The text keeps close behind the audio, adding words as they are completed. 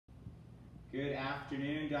Good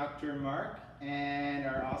afternoon, Dr. Mark and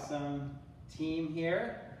our awesome team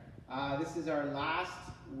here. This is our last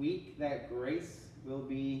week that Grace will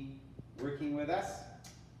be working with us,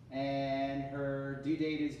 and her due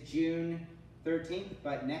date is June 13th,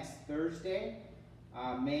 but next Thursday,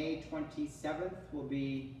 May 27th, will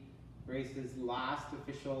be Grace's last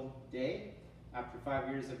official day after 5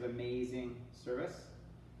 years of amazing service.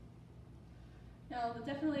 Yeah, I'll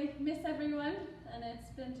definitely miss everyone, and it's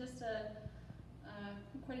been just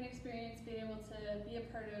quite an experience being able to be a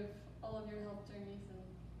part of all of your health journeys, and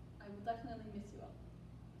I will definitely miss you all.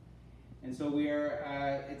 And so we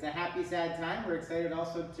are, it's a happy, sad time. We're excited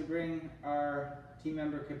also to bring our team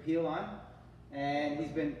member Kapil on, and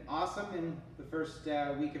he's been awesome in the first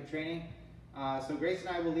week of training. So Grace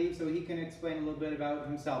and I will leave so he can explain a little bit about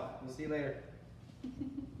himself. We'll see you later.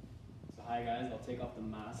 So hi guys, I'll take off the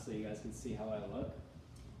mask so you guys can see how I look.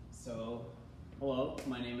 So, hello,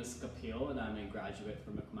 my name is Kapil and I'm a graduate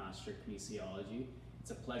from McMaster Kinesiology. It's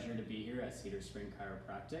a pleasure to be here at Cedar Spring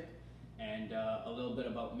Chiropractic. And a little bit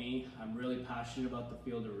about me, I'm really passionate about the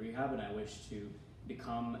field of rehab, and I wish to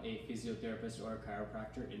become a physiotherapist or a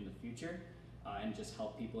chiropractor in the future and just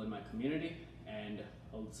help people in my community. And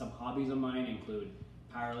some hobbies of mine include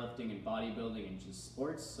powerlifting and bodybuilding and just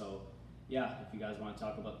sports. So yeah, if you guys want to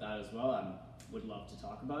talk about that as well, I would love to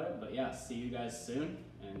talk about it. But yeah, see you guys soon,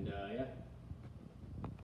 and yeah.